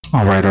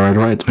All right.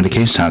 It's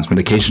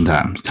medication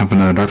time. It's time for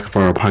another Dr.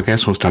 Kavarga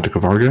podcast. Host Dr.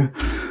 Kavarga.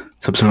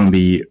 This episode will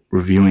be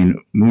reviewing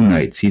Moon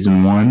Knight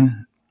Season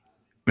 1,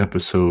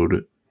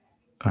 episode.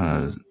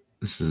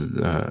 This is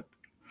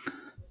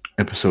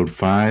episode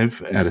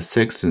 5 out of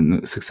 6, and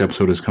the 6th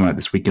episode has come out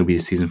this week. It'll be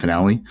the season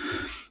finale.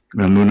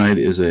 Moon Knight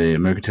is an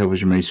American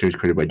television miniseries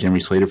created by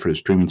Jeremy Slater for the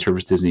streaming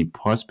service Disney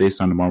Plus, based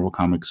on the Marvel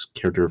Comics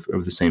character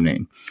of the same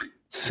name.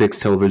 It's the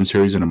 6th television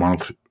series in the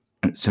Marvel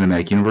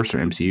Cinematic Universe, or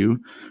MCU,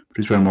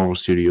 produced by Marvel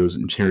Studios,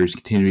 and shares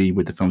continuity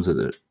with the films of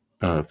the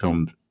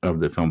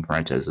film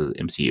franchise of the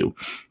MCU.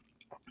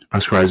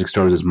 Oscar Isaac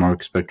stars as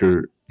Mark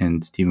Spector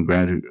and Stephen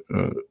Grant,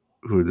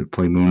 who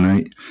play Moon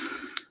Knight.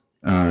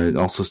 It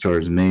also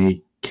stars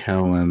May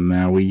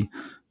Calamawy,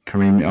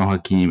 Kareem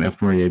El-Hakim,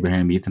 F. Murray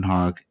Abraham, Ethan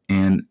Hawke,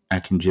 Anne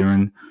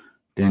Akinjiran,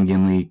 Dan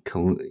Ginley,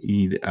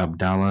 Khalid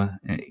Abdallah,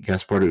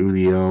 Gaspar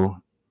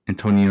Ulliel,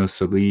 Antonio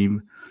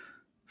Salib,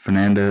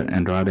 Fernanda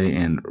Andrade,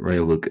 and Ray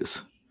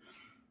Lucas.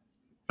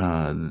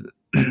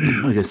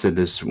 Like I said,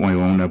 there's only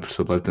one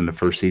episode left in the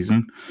first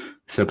season.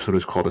 This episode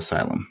is called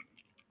Asylum.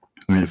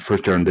 It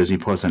first aired on Disney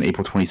Plus on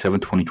April 27,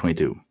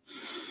 2022.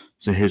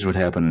 So here's what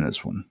happened in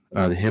this one.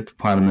 The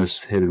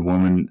hippopotamus-headed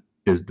woman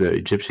is the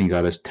Egyptian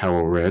goddess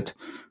Taweret,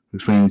 who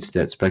explains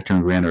that Spector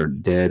and Grant are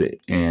dead,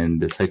 and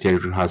the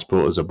psychiatric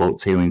hospital is a boat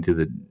sailing to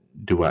the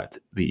Duat,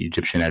 the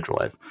Egyptian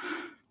afterlife.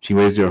 She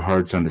weighs their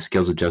hearts on the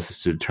scales of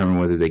justice to determine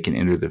whether they can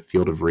enter the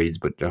field of reeds,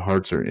 but their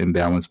hearts are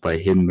imbalanced by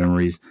hidden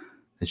memories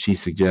that she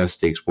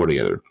suggests they explore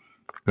together.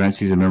 Grant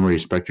sees a memory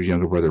of Spector's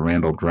younger brother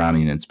Randall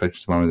drowning, and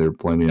Spector's mom they're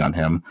blaming on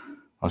him,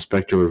 while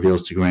Spector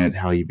reveals to Grant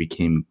how he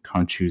became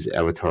Khonshu's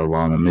avatar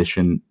while on a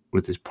mission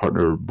with his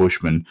partner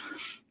Bushman,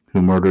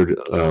 who murdered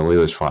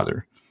Layla's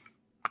father.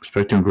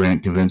 Spector and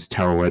Grant convince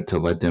Taweret to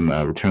let them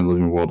return to the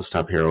living world to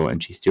stop Harrow,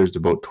 and she steers the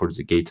boat towards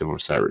the gates of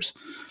Osiris.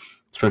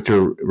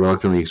 Spector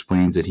reluctantly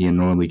explains that he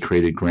unknowingly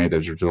created Grant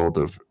as a result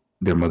of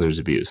their mother's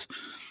abuse.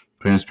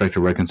 Grant and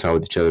Spector reconcile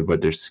with each other, but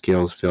their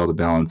scales fail to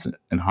balance,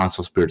 and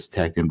hostile spirits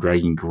attack them,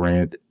 dragging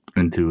Grant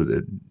into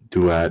the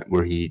Duat,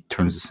 where he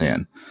turns to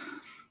sand.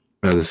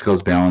 The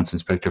scales balance,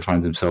 and Spector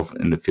finds himself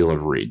in the field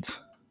of reeds.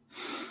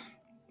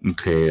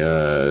 Okay,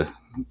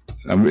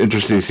 I'm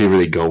interested to see where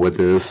they go with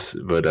this,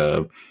 but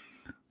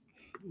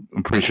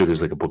I'm pretty sure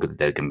there's like a Book of the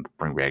Dead can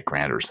bring back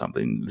Grant or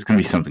something. It's going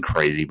to be something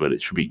crazy, but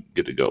it should be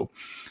good to go.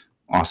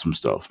 Awesome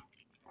stuff.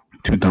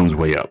 2 thumbs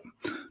way up.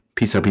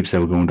 Peace out, peeps.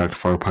 Have a good one. Dr.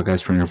 Fargo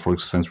podcast, bringing your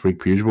folks Science Week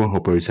per usual.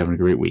 Hope everybody's having a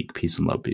great week. Peace and love. Peace.